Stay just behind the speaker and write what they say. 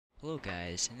Hello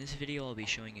guys, in this video I'll be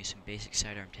showing you some basic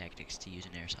sidearm tactics to use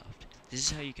in Airsoft. This is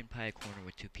how you can pie a corner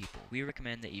with two people. We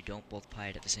recommend that you don't both pie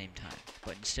it at the same time,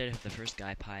 but instead have the first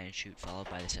guy pie and shoot followed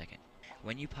by the second.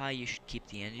 When you pie, you should keep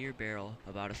the end of your barrel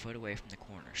about a foot away from the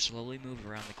corner. Slowly move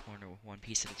around the corner with one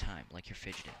piece at a time, like you're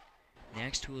fidgeting.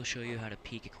 Next, we will show you how to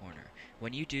peek a corner.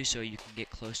 When you do so, you can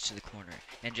get close to the corner,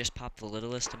 and just pop the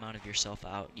littlest amount of yourself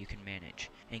out you can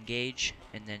manage. Engage,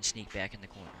 and then sneak back in the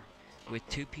corner. With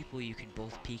two people, you can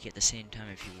both peek at the same time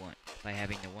if you want, by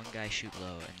having the one guy shoot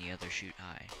low and the other shoot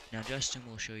high. Now Justin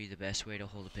will show you the best way to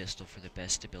hold a pistol for the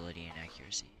best stability and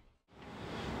accuracy.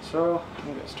 So, I'm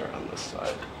going to start on this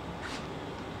side.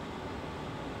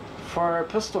 For a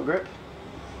pistol grip,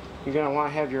 you're going to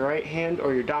want to have your right hand,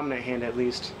 or your dominant hand at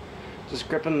least, just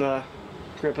gripping the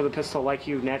grip of the pistol like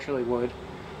you naturally would.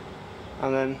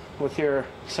 And then with your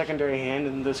secondary hand,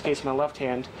 in this case my left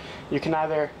hand, you can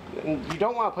either, you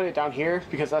don't want to put it down here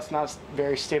because that's not a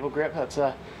very stable grip. That's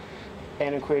a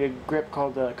antiquated grip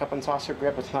called the cup and saucer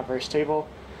grip. It's not very stable.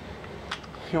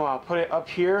 You want to put it up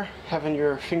here, having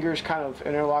your fingers kind of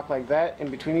interlock like that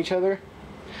in between each other.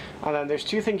 And then there's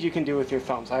two things you can do with your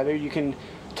thumbs. Either you can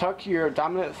tuck your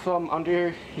dominant thumb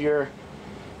under your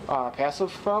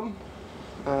passive thumb,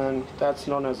 and that's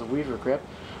known as a weaver grip,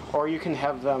 or you can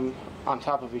have them on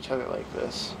top of each other like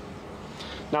this.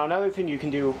 Now another thing you can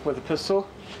do with a pistol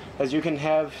is you can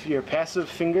have your passive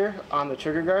finger on the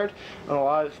trigger guard, and a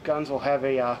lot of guns will have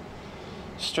a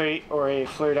straight or a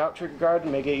flared out trigger guard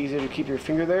and make it easier to keep your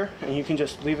finger there, and you can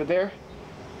just leave it there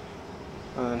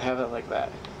and have it like that.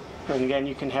 And again,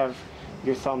 you can have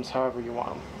your thumbs however you want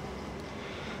them.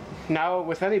 Now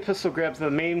with any pistol grip, the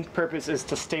main purpose is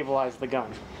to stabilize the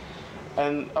gun.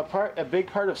 And a big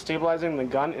part of stabilizing the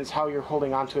gun is how you're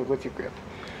holding onto it with your grip.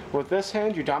 With this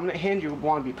hand, your dominant hand, you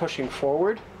want to be pushing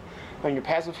forward, and your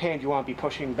passive hand, you want to be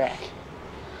pushing back.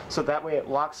 So that way it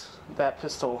locks that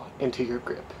pistol into your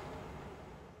grip.